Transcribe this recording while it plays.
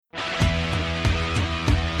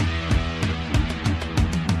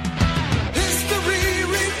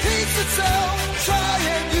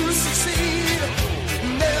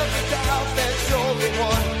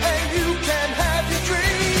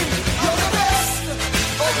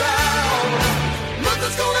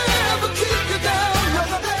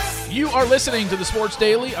are listening to the Sports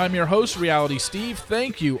Daily. I'm your host, Reality Steve.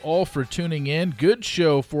 Thank you all for tuning in. Good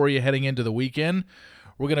show for you heading into the weekend.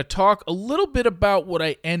 We're going to talk a little bit about what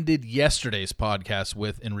I ended yesterday's podcast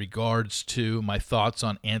with in regards to my thoughts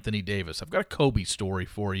on Anthony Davis. I've got a Kobe story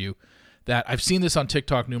for you that I've seen this on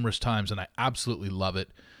TikTok numerous times, and I absolutely love it.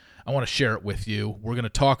 I want to share it with you. We're going to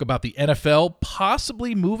talk about the NFL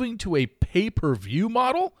possibly moving to a pay-per-view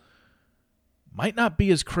model. Might not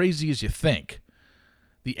be as crazy as you think.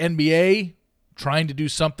 The NBA trying to do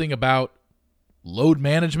something about load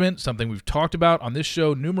management, something we've talked about on this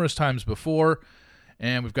show numerous times before.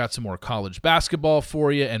 And we've got some more college basketball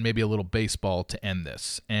for you and maybe a little baseball to end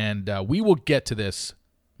this. And we will get to this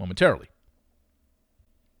momentarily.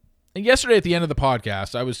 And yesterday at the end of the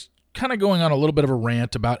podcast, I was kind of going on a little bit of a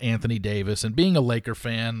rant about Anthony Davis. And being a Laker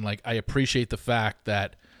fan, I appreciate the fact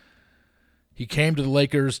that he came to the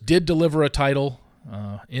Lakers, did deliver a title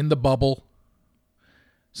in the bubble.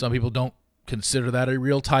 Some people don't consider that a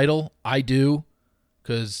real title. I do,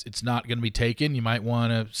 because it's not going to be taken. You might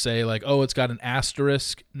want to say, it's got an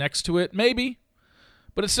asterisk next to it. Maybe,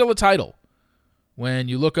 but it's still a title. When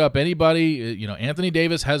you look up anybody, Anthony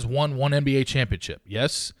Davis has won one NBA championship.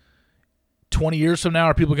 Yes. 20 years from now,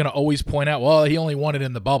 are people going to always point out, well, he only won it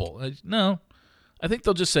in the bubble? No. I think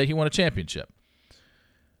they'll just say he won a championship.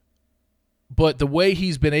 But the way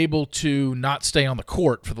he's been able to not stay on the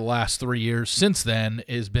court for the last 3 years since then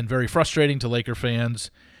has been very frustrating to Laker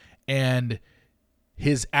fans. And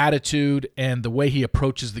his attitude and the way he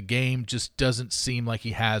approaches the game just doesn't seem like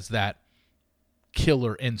he has that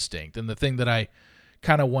killer instinct. And the thing that I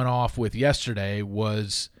kind of went off with yesterday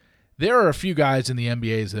was there are a few guys in the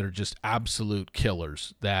NBAs that are just absolute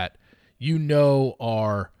killers that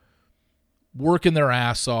are working their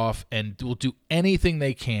ass off and will do anything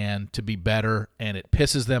they can to be better, and it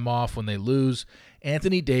pisses them off when they lose.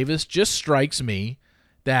 Anthony Davis just strikes me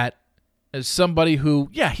that as somebody who,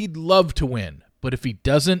 he'd love to win, but if he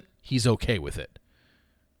doesn't, he's okay with it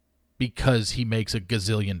because he makes $1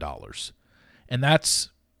 gazillion. And that's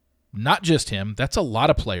not just him. That's a lot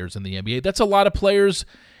of players in the NBA. That's a lot of players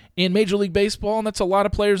in Major League Baseball, and that's a lot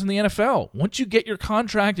of players in the NFL. Once you get your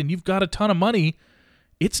contract and you've got a ton of money,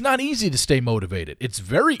 it's not easy to stay motivated. It's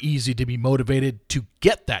very easy to be motivated to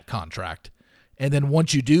get that contract. And then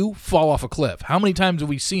once you do, fall off a cliff. How many times have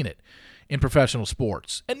we seen it in professional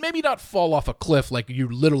sports? And maybe not fall off a cliff like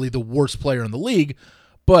you're literally the worst player in the league,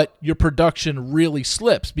 but your production really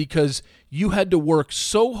slips because you had to work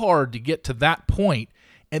so hard to get to that point,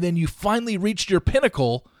 and then you finally reached your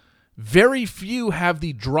pinnacle. Very few have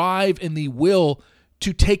the drive and the will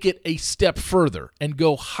to take it a step further and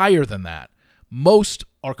go higher than that. Most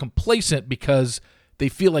are complacent because they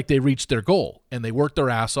feel like they reached their goal and they worked their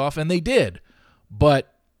ass off, and they did.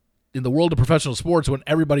 But in the world of professional sports, when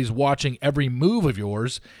everybody's watching every move of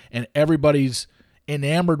yours and everybody's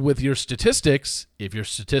enamored with your statistics, if your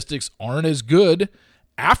statistics aren't as good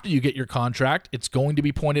after you get your contract, it's going to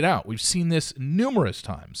be pointed out. We've seen this numerous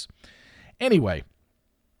times. Anyway,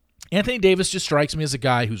 Anthony Davis just strikes me as a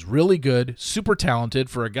guy who's really good, super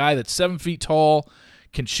talented for a guy that's 7 feet tall,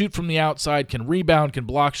 can shoot from the outside, can rebound, can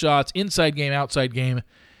block shots, inside game, outside game.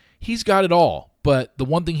 He's got it all, but the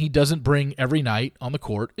one thing he doesn't bring every night on the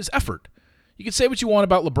court is effort. You can say what you want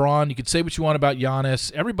about LeBron, you can say what you want about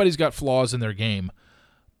Giannis. Everybody's got flaws in their game,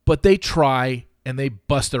 but they try and they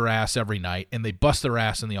bust their ass every night, and they bust their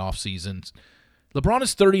ass in the off seasons. LeBron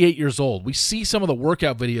is 38 years old. We see some of the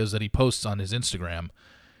workout videos that he posts on his Instagram.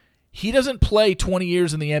 He doesn't play 20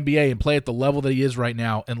 years in the NBA and play at the level that he is right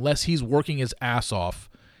now unless he's working his ass off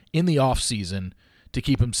in the offseason to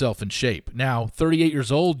keep himself in shape. Now, 38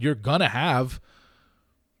 years old, you're going to have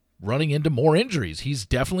running into more injuries. He's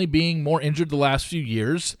definitely being more injured the last few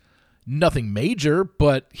years. Nothing major,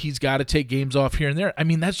 but he's got to take games off here and there. I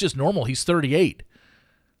mean, that's just normal. He's 38.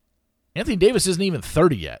 Anthony Davis isn't even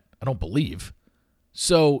 30 yet, I don't believe.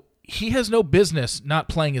 So he has no business not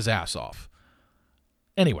playing his ass off.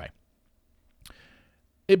 Anyway,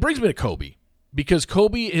 it brings me to Kobe, because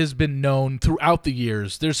Kobe has been known throughout the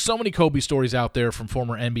years. There's so many Kobe stories out there from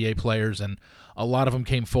former NBA players, and a lot of them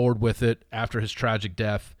came forward with it after his tragic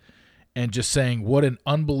death and just saying what an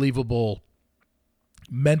unbelievable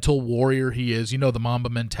mental warrior he is. The Mamba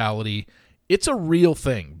mentality. It's a real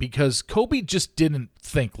thing because Kobe just didn't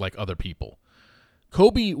think like other people.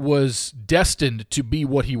 Kobe was destined to be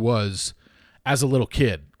what he was as a little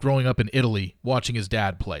kid, growing up in Italy, watching his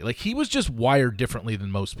dad play. He was just wired differently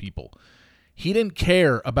than most people. He didn't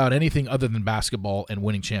care about anything other than basketball and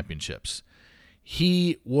winning championships.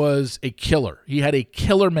 He was a killer. He had a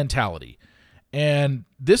killer mentality. And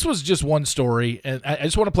this was just one story, and I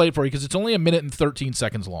just want to play it for you because it's only 1 minute and 13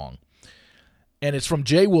 seconds long. And it's from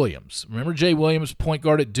Jay Williams. Remember Jay Williams, point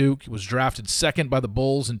guard at Duke, was drafted second by the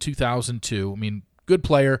Bulls in 2002. I mean, good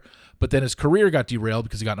player, but then his career got derailed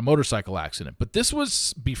because he got in a motorcycle accident. But this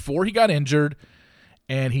was before he got injured,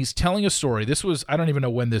 and he's telling a story. This was, I don't even know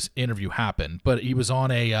when this interview happened, but he was on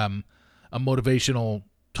a motivational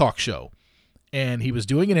talk show, and he was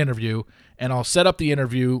doing an interview, and I'll set up the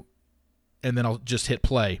interview, and then I'll just hit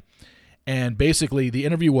play. And basically, the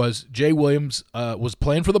interview was Jay Williams was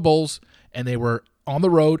playing for the Bulls, and they were on the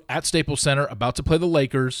road at Staples Center about to play the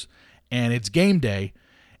Lakers, and it's game day,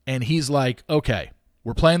 and he's like, okay,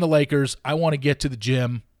 we're playing the Lakers. I want to get to the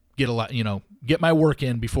gym, get my work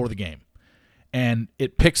in before the game. And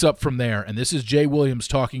it picks up from there, and this is Jay Williams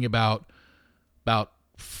talking about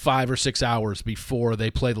 5 or 6 hours before they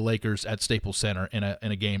play the Lakers at Staples Center in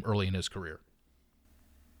a game early in his career.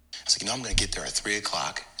 I was like, I'm going to get there at 3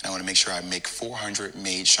 o'clock, and I want to make sure I make 400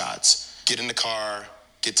 made shots. Get in the car,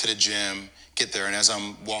 get to the gym, get there, and as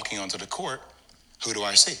I'm walking onto the court, who do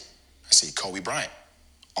I see? I see Kobe Bryant,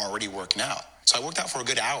 already working out. So I worked out for a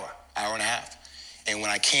good hour and a half. And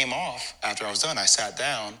when I came off, after I was done, I sat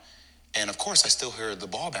down, and of course I still heard the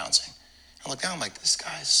ball bouncing. I looked down, I'm like, this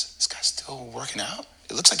guy's still working out?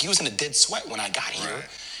 It looks like he was in a dead sweat when I got here. Right.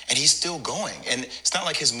 And he's still going. And it's not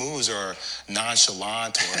like his moves are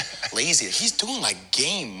nonchalant or lazy. He's doing like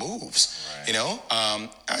game moves, right.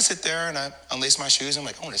 I sit there and I unlace my shoes. I'm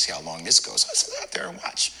like, I want to see how long this goes. So I sit out there and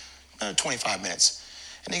watch 25 minutes.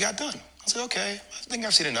 And he got done. I was like, okay, I think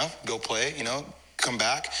I've seen enough. Go play, come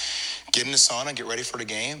back, get in the sauna, get ready for the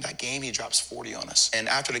game. That game, he drops 40 on us. And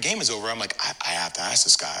after the game is over, I'm like, I have to ask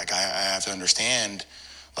this guy. Like, I have to understand,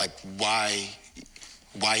 like, why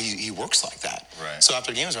he works like that. Right. So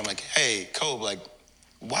after the game is over, I'm like, hey, Kobe, like,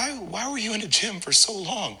 why were you in the gym for so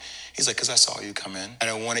long? He's like, because I saw you come in, and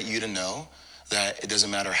I wanted you to know that it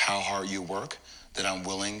doesn't matter how hard you work, that I'm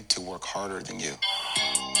willing to work harder than you.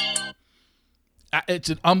 It's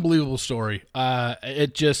an unbelievable story. But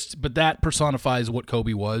that personifies what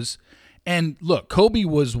Kobe was. And look, Kobe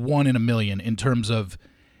was 1 in a million in terms of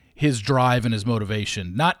his drive and his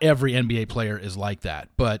motivation. Not every NBA player is like that,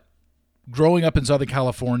 but growing up in Southern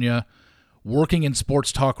California, working in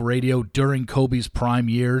sports talk radio during Kobe's prime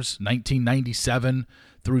years, 1997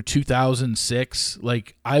 through 2006,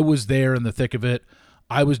 like I was there in the thick of it.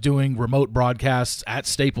 I was doing remote broadcasts at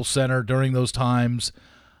Staples Center during those times.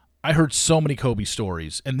 I heard so many Kobe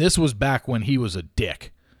stories, and this was back when he was a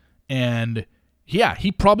dick. And yeah,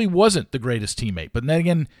 he probably wasn't the greatest teammate. But then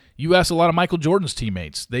again, you asked a lot of Michael Jordan's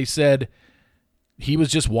teammates. They said he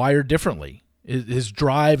was just wired differently. His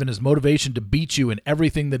drive and his motivation to beat you in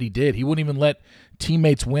everything that he did. He wouldn't even let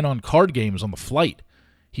teammates win on card games on the flight.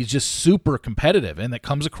 He's just super competitive, and that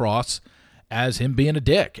comes across as him being a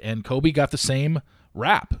dick. And Kobe got the same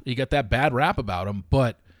rap. He got that bad rap about him,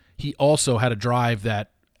 but he also had a drive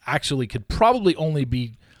that actually could probably only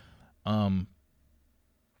be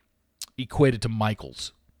equated to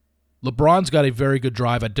Michael's. LeBron's got a very good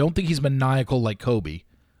drive. I don't think he's maniacal like Kobe,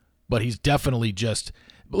 but he's definitely just...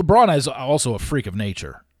 LeBron is also a freak of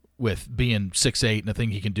nature with being 6'8", and the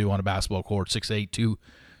thing he can do on a basketball court, 6'8",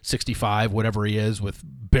 265, whatever he is, with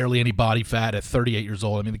barely any body fat at 38 years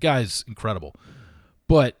old. I mean, the guy's incredible.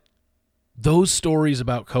 But those stories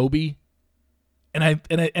about Kobe, and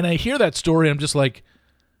I hear that story, and I'm just like,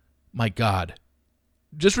 my God.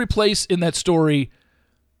 Just replace in that story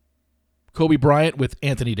Kobe Bryant with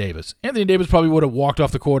Anthony Davis. Anthony Davis probably would have walked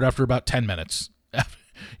off the court after about 10 minutes.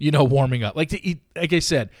 Warming up. Like I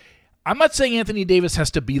said, I'm not saying Anthony Davis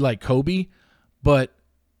has to be like Kobe, but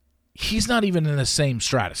he's not even in the same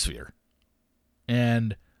stratosphere.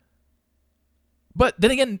 But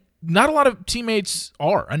then again, not a lot of teammates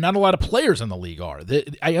are, and not a lot of players in the league are.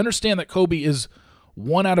 I understand that Kobe is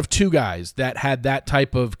 1 out of 2 guys that had that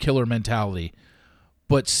type of killer mentality,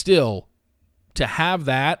 but still, to have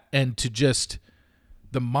that and to just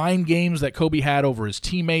the mind games that Kobe had over his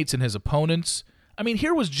teammates and his opponents. I mean,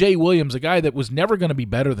 here was Jay Williams, a guy that was never going to be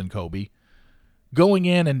better than Kobe, going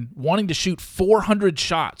in and wanting to shoot 400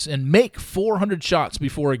 shots and make 400 shots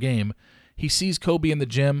before a game. He sees Kobe in the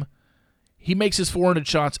gym. He makes his 400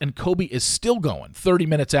 shots, and Kobe is still going 30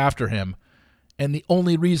 minutes after him. And the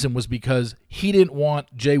only reason was because he didn't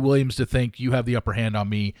want Jay Williams to think you have the upper hand on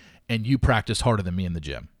me and you practice harder than me in the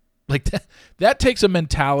gym. Like that takes a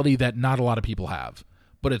mentality that not a lot of people have.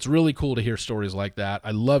 But it's really cool to hear stories like that.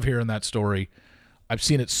 I love hearing that story. I've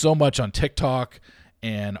seen it so much on TikTok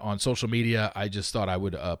and on social media. I just thought I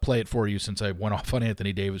would play it for you since I went off on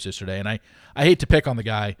Anthony Davis yesterday. And I hate to pick on the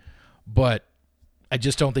guy, but I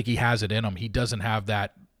just don't think he has it in him. He doesn't have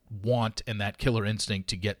that want and that killer instinct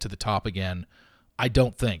to get to the top again. I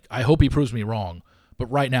don't think. I hope he proves me wrong, but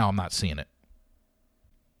right now I'm not seeing it.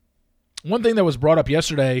 One thing that was brought up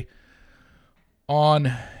yesterday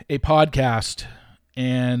on a podcast,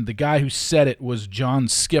 and the guy who said it was John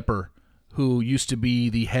Skipper, who used to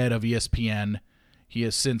be the head of ESPN. He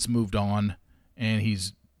has since moved on, and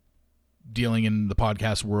he's dealing in the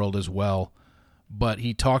podcast world as well. But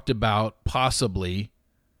he talked about possibly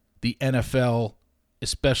the NFL,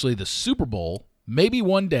 especially the Super Bowl, maybe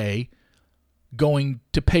one day going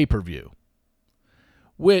to pay-per-view,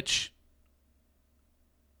 which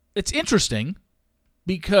it's interesting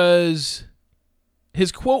because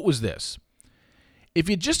his quote was this: if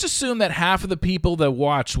you just assume that half of the people that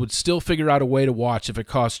watch would still figure out a way to watch if it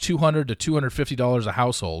costs $200 to $250 a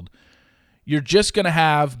household, you're just going to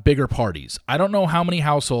have bigger parties. I don't know how many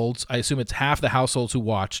households. I assume it's half the households who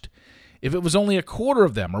watched. If it was only a quarter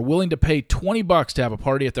of them are willing to pay $20 to have a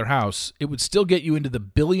party at their house, it would still get you into the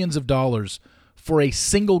billions of dollars for a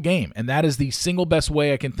single game. And that is the single best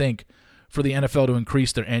way I can think for the NFL to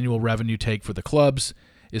increase their annual revenue take for the clubs,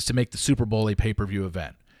 is to make the Super Bowl a pay-per-view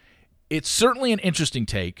event. It's certainly an interesting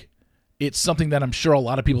take. It's something that I'm sure a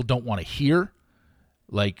lot of people don't want to hear.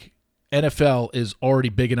 Like, NFL is already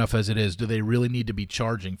big enough as it is. Do they really need to be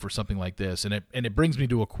charging for something like this? And it brings me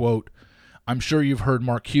to a quote. I'm sure you've heard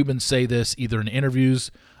Mark Cuban say this either in interviews.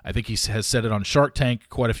 I think he has said it on Shark Tank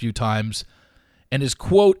quite a few times. And his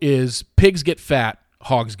quote is, pigs get fat,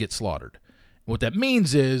 hogs get slaughtered. What that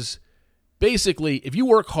means is, basically, if you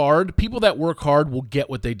work hard, people that work hard will get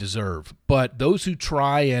what they deserve. But those who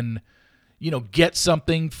try and, get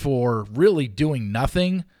something for really doing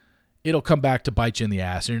nothing, it'll come back to bite you in the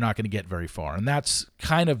ass, and you're not going to get very far. And that's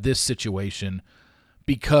kind of this situation,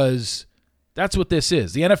 because that's what this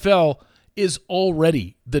is. The NFL is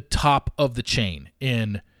already the top of the chain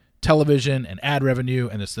in television and ad revenue,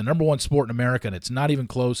 and it's the number one sport in America, and it's not even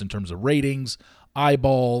close in terms of ratings,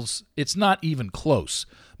 eyeballs. It's not even close.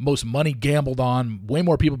 Most money gambled on, way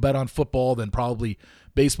more people bet on football than probably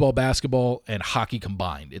baseball, basketball, and hockey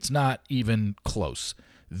combined. It's not even close.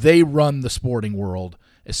 They run the sporting world,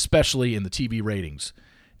 especially in the TV ratings.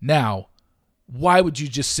 Now, why would you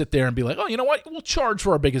just sit there and be like, oh, you know what? We'll charge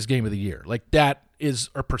for our biggest game of the year. Like, that is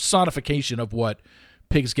a personification of what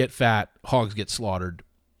pigs get fat, hogs get slaughtered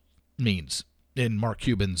means in Mark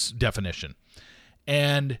Cuban's definition.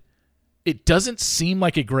 And it doesn't seem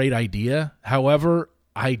like a great idea. However,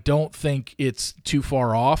 I don't think it's too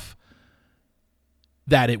far off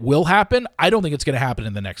that it will happen. I don't think it's going to happen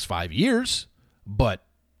in the next 5 years, but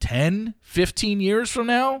 10, 15 years from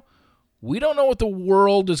now, we don't know what the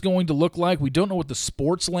world is going to look like. We don't know what the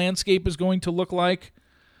sports landscape is going to look like.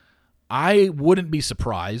 I wouldn't be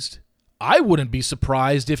surprised. I wouldn't be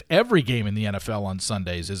surprised if every game in the NFL on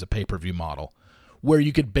Sundays is a pay-per-view model, where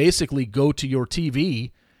you could basically go to your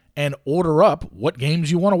TV and order up what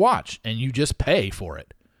games you want to watch, and you just pay for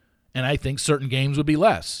it. And I think certain games would be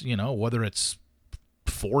less, whether it's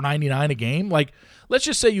 $4.99 a game. Like, let's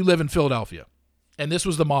just say you live in Philadelphia, and this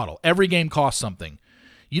was the model. Every game costs something.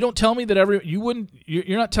 You don't tell me that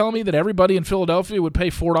you're not telling me that everybody in Philadelphia would pay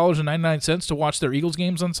 $4.99 to watch their Eagles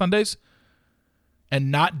games on Sundays? And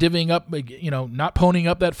not divvying up, not ponying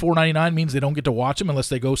up that $4.99 means they don't get to watch them unless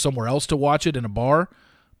they go somewhere else to watch it in a bar.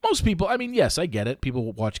 Most people, yes, I get it.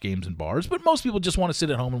 People watch games in bars, but most people just want to sit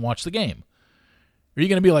at home and watch the game. Are you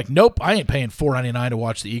going to be like, nope, I ain't paying $4.99 to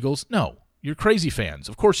watch the Eagles? No, you're crazy fans.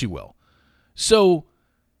 Of course you will. So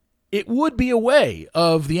it would be a way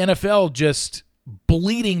of the NFL just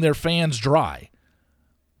bleeding their fans dry,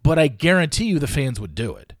 but I guarantee you the fans would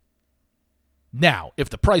do it. Now, if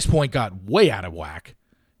the price point got way out of whack,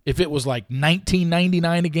 if it was like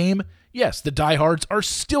 $19.99 a game, yes, the diehards are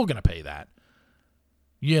still going to pay that.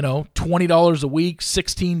 $20 a week,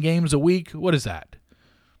 16 games a week. What is that?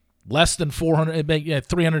 Less than 300,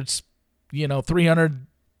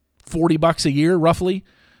 $340 a year roughly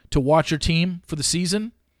to watch your team for the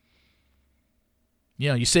season.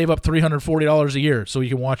 You save up $340 a year so you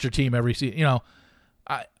can watch your team every season.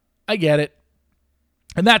 I get it.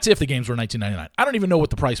 And that's if the games were $19.99. I don't even know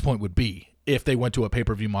what the price point would be if they went to a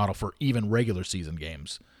pay-per-view model for even regular season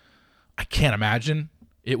games. I can't imagine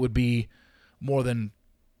it would be more than,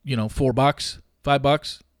 $4,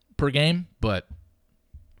 $5 per game. But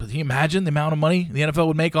can you imagine the amount of money the NFL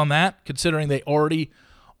would make on that, considering they already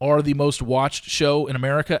are the most watched show in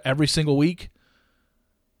America every single week?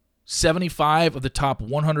 75 of the top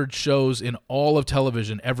 100 shows in all of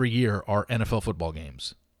television every year are NFL football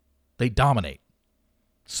games. They dominate.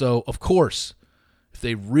 So, of course, if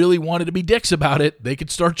they really wanted to be dicks about it, they could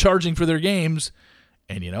start charging for their games.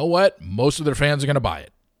 And you know what? Most of their fans are going to buy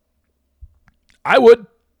it. I would.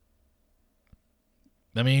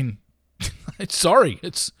 Sorry.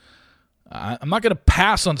 I'm not going to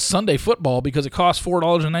pass on Sunday football because it costs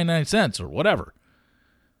 $4.99 or whatever.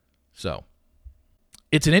 So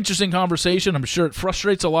it's an interesting conversation. I'm sure it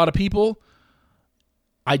frustrates a lot of people.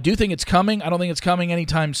 I do think it's coming. I don't think it's coming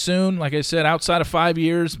anytime soon. Like I said, outside of 5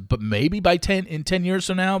 years, but maybe in 10 years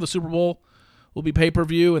from now, the Super Bowl will be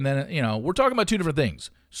pay-per-view. And then, we're talking about two different things.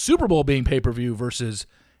 Super Bowl being pay-per-view versus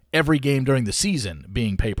every game during the season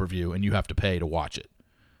being pay-per-view and you have to pay to watch it.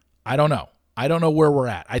 I don't know. I don't know where we're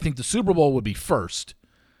at. I think the Super Bowl would be first,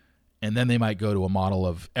 and then they might go to a model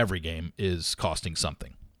of every game is costing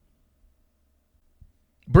something.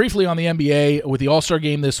 Briefly on the NBA, with the All-Star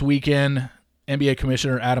game this weekend, NBA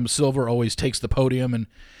Commissioner Adam Silver always takes the podium and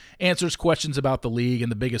answers questions about the league,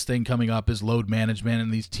 and the biggest thing coming up is load management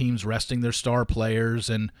and these teams resting their star players,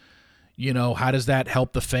 and, how does that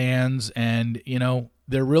help the fans? And,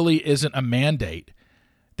 there really isn't a mandate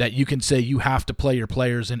that you can say you have to play your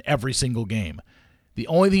players in every single game. The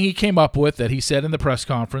only thing he came up with that he said in the press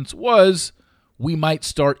conference was we might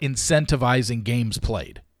start incentivizing games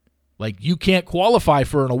played. Like, you can't qualify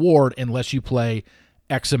for an award unless you play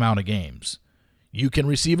X amount of games. You can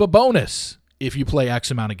receive a bonus if you play X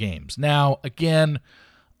amount of games. Now, again,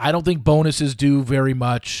 I don't think bonuses do very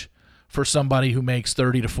much for somebody who makes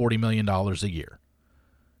 $30 to $40 million a year.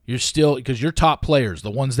 You're still, because your top players, the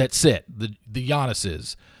ones that sit, the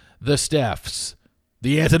Giannis's, the Stephs,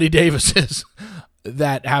 the Anthony Davises,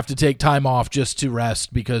 that have to take time off just to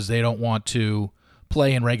rest because they don't want to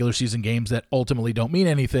play in regular season games that ultimately don't mean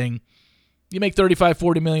anything. You make $35,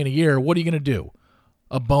 $40 million a year. What are you going to do?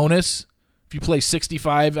 A bonus? If you play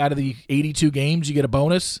 65 out of the 82 games, you get a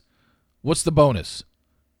bonus? What's the bonus?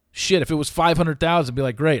 Shit, if it was $500,000, it'd be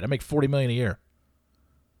like, great, I make $40 million a year.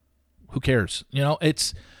 Who cares?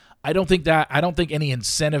 I don't think any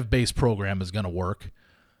incentive-based program is going to work.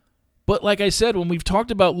 But like I said, when we've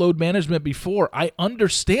talked about load management before, I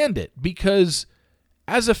understand it because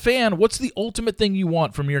as a fan, what's the ultimate thing you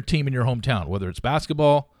want from your team in your hometown? Whether it's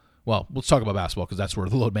basketball, well, let's talk about basketball because that's where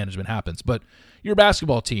the load management happens. But your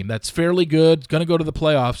basketball team that's fairly good, going to go to the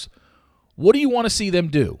playoffs, what do you want to see them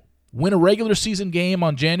do? Win a regular season game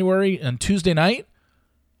on Tuesday night,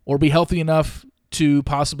 or be healthy enough to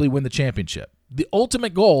possibly win the championship? The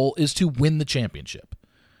ultimate goal is to win the championship.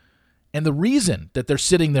 And the reason that they're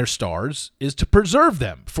sitting their stars is to preserve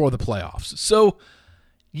them for the playoffs. So,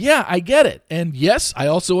 yeah, I get it. And yes, I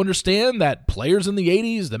also understand that players in the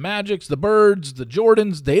 80s, the Magics, the Birds, the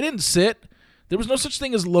Jordans, they didn't sit. There was no such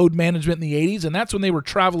thing as load management in the 80s, and that's when they were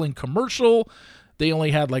traveling commercial. They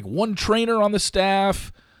only had like one trainer on the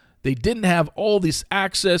staff. They didn't have all this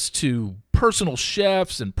access to personal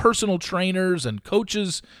chefs and personal trainers and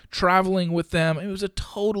coaches traveling with them. It was a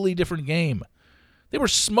totally different game. They were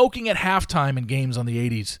smoking at halftime in games in the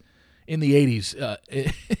 80s in the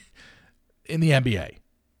NBA.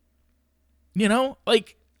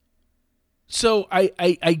 So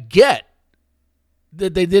I get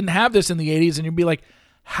that they didn't have this in the 80s, and you'd be like,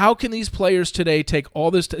 how can these players today take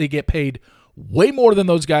all this? They get paid way more than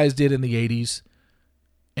those guys did in the 80s,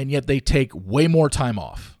 and yet they take way more time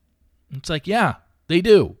off. It's like, yeah, they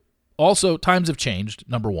do. Also, times have changed,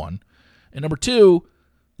 number one. And number two,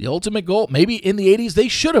 the ultimate goal, maybe in the 80s, they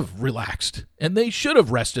should have relaxed, and they should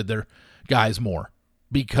have rested their guys more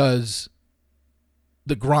because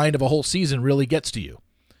the grind of a whole season really gets to you.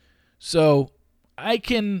 So I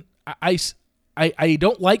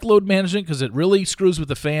don't like load management because it really screws with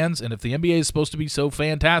the fans, and if the NBA is supposed to be so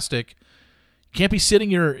fantastic, you can't be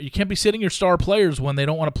sitting your star players when they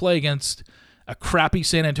don't want to play against a crappy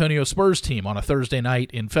San Antonio Spurs team on a Thursday night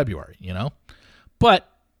in February, But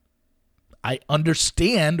I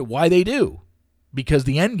understand why they do, because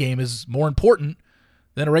the end game is more important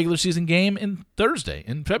than a regular season game in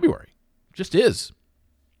February. It just is.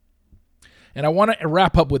 And I want to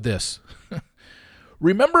wrap up with this.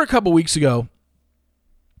 Remember a couple weeks ago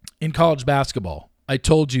in college basketball, I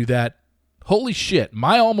told you that, holy shit,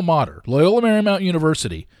 my alma mater, Loyola Marymount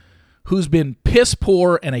University, who's been piss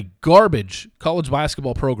poor and a garbage college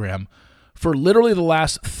basketball program for literally the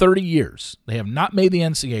last 30 years. They have not made the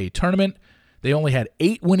NCAA tournament. They only had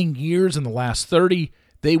 8 winning years in the last 30.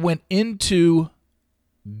 They went into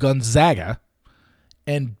Gonzaga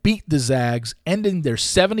and beat the Zags, ending their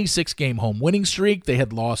 76-game home winning streak. They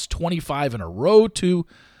had lost 25 in a row to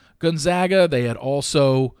Gonzaga. They had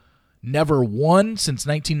also never won since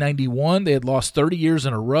 1991. They had lost 30 years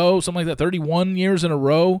in a row, something like that, 31 years in a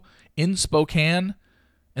row in Spokane,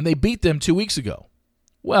 and they beat them 2 weeks ago.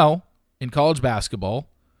 Well, in college basketball,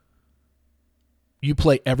 you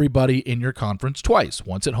play everybody in your conference twice,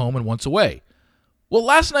 once at home and once away. Well,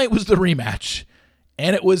 last night was the rematch,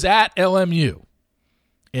 and it was at LMU.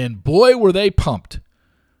 And boy, were they pumped.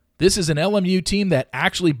 This is an LMU team that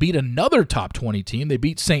actually beat another top 20 team. They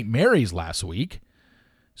beat St. Mary's last week.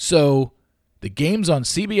 So the game's on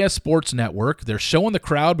CBS Sports Network. They're showing the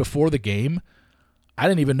crowd before the game. I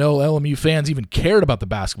didn't even know LMU fans even cared about the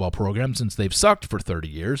basketball program since they've sucked for 30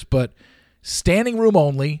 years. But standing room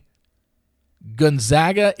only.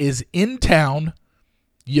 Gonzaga is in town.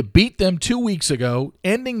 You beat them 2 weeks ago,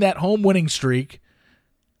 ending that home winning streak.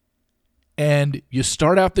 And you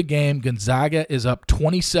start out the game, Gonzaga is up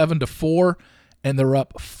 27-4, and they're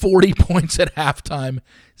up 40 points at halftime,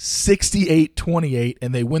 68-28,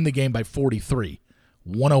 and they win the game by 43,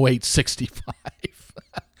 108-65.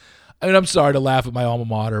 I mean, I'm sorry to laugh at my alma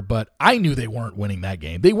mater, but I knew they weren't winning that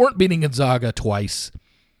game. They weren't beating Gonzaga twice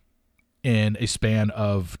in a span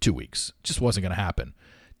of 2 weeks. It just wasn't going to happen.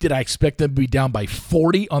 Did I expect them to be down by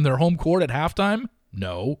 40 on their home court at halftime?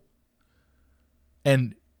 No.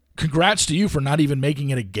 And congrats to you for not even making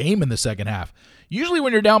it a game in the second half. Usually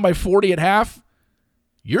when you're down by 40 at half,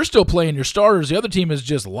 you're still playing your starters. The other team is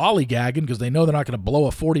just lollygagging because they know they're not going to blow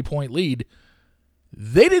a 40-point lead.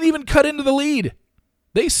 They didn't even cut into the lead.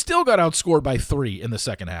 They still got outscored by 3 in the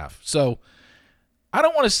second half. So I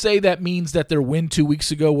don't want to say that means that their win 2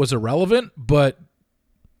 weeks ago was irrelevant, but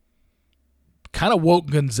kind of woke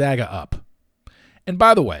Gonzaga up. And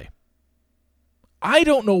by the way, I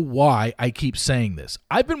don't know why I keep saying this.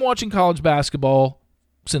 I've been watching college basketball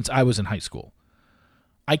since I was in high school.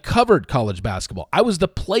 I covered college basketball. I was the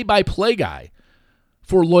play-by-play guy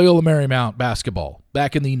for Loyola Marymount basketball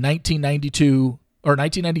back in the 1992 or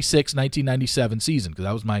 1996-1997 season because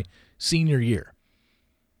that was my senior year.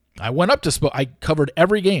 I went up to I covered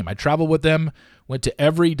every game. I traveled with them, went to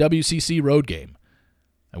every WCC road game.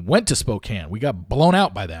 I went to Spokane. We got blown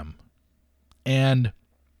out by them. And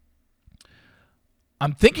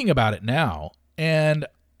I'm thinking about it now, and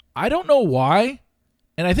I don't know why,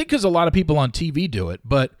 and I think because a lot of people on TV do it,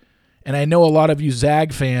 and I know a lot of you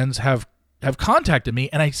Zag fans have contacted me,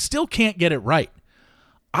 and I still can't get it right.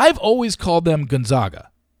 I've always called them Gonzaga,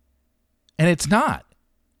 and it's not.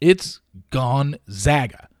 It's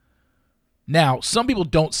Gonzaga. Now, some people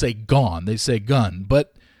don't say gone, they say gun,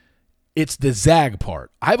 but it's the Zag part.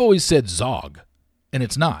 I've always said Zog, and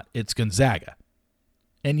it's not. It's Gonzaga.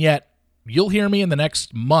 And yet, you'll hear me in the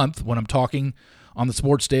next month when I'm talking on the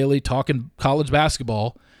Sports Daily, talking college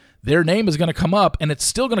basketball. Their name is going to come up, and it's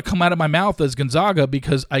still going to come out of my mouth as Gonzaga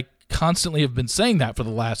because I constantly have been saying that for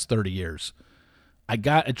the last 30 years.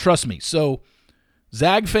 Trust me. So,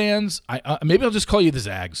 Zag fans, maybe I'll just call you the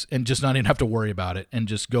Zags and just not even have to worry about it and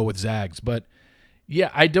just go with Zags. But,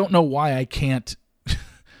 yeah, I don't know why I can't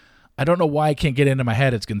get into my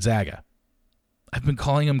head it's Gonzaga. I've been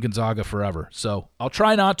calling him Gonzaga forever, so I'll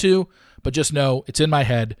try not to, but just know it's in my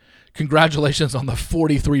head. Congratulations on the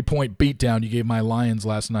 43-point beatdown you gave my Lions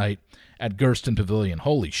last night at Gersten Pavilion.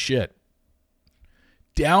 Holy shit.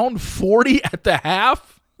 Down 40 at the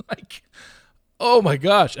half? Oh my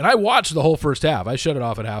gosh. And I watched the whole first half. I shut it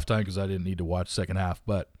off at halftime because I didn't need to watch the second half,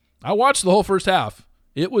 but I watched the whole first half.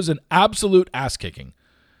 It was an absolute ass-kicking.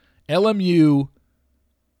 LMU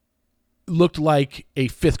looked like a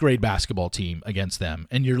fifth-grade basketball team against them.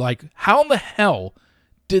 And you're like, how in the hell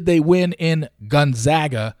did they win in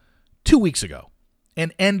Gonzaga 2 weeks ago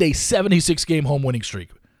and end a 76-game home winning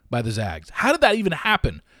streak by the Zags? How did that even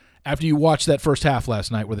happen after you watched that first half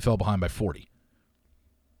last night where they fell behind by 40?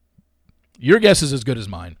 Your guess is as good as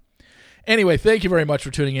mine. Anyway, thank you very much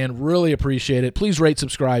for tuning in. Really appreciate it. Please rate,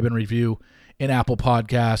 subscribe, and review in Apple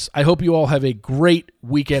Podcasts. I hope you all have a great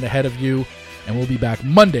weekend ahead of you, and we'll be back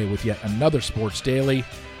Monday with yet another Sports Daily.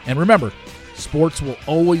 And remember, sports will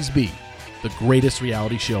always be the greatest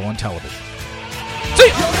reality show on television. See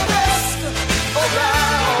ya!